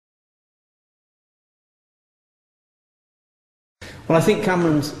Well, I think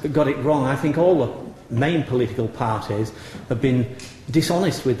Cameron's got it wrong. I think all the main political parties have been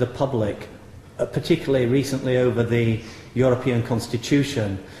dishonest with the public, particularly recently over the European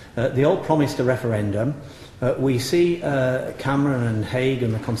Constitution. They all promised a referendum. We see Cameron and Hague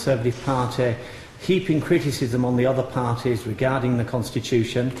and the Conservative Party heaping criticism on the other parties regarding the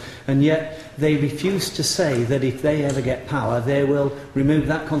Constitution, and yet they refuse to say that if they ever get power, they will remove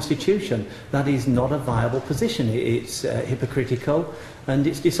that Constitution. That is not a viable position. It's hypocritical and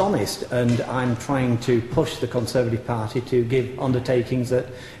it's dishonest, and I'm trying to push the Conservative Party to give undertakings that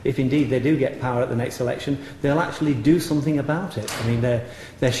if indeed they do get power at the next election, they'll actually do something about it. I mean,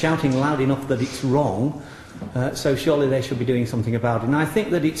 they're shouting loud enough that it's wrong, so surely they should be doing something about it. And I think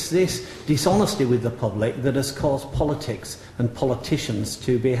that it's this dishonesty with the public that has caused politics and politicians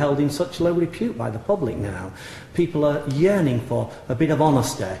to be held in such low repute by the public now. People are yearning for a bit of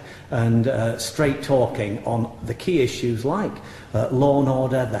honesty and straight talking on the key issues like law and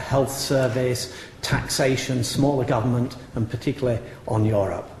order, the health service, taxation, smaller government, and particularly on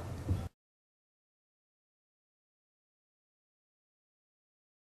Europe.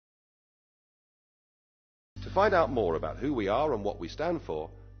 To find out more about who we are and what we stand for,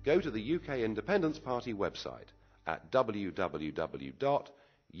 go to the UK Independence Party website at www.ukip.org.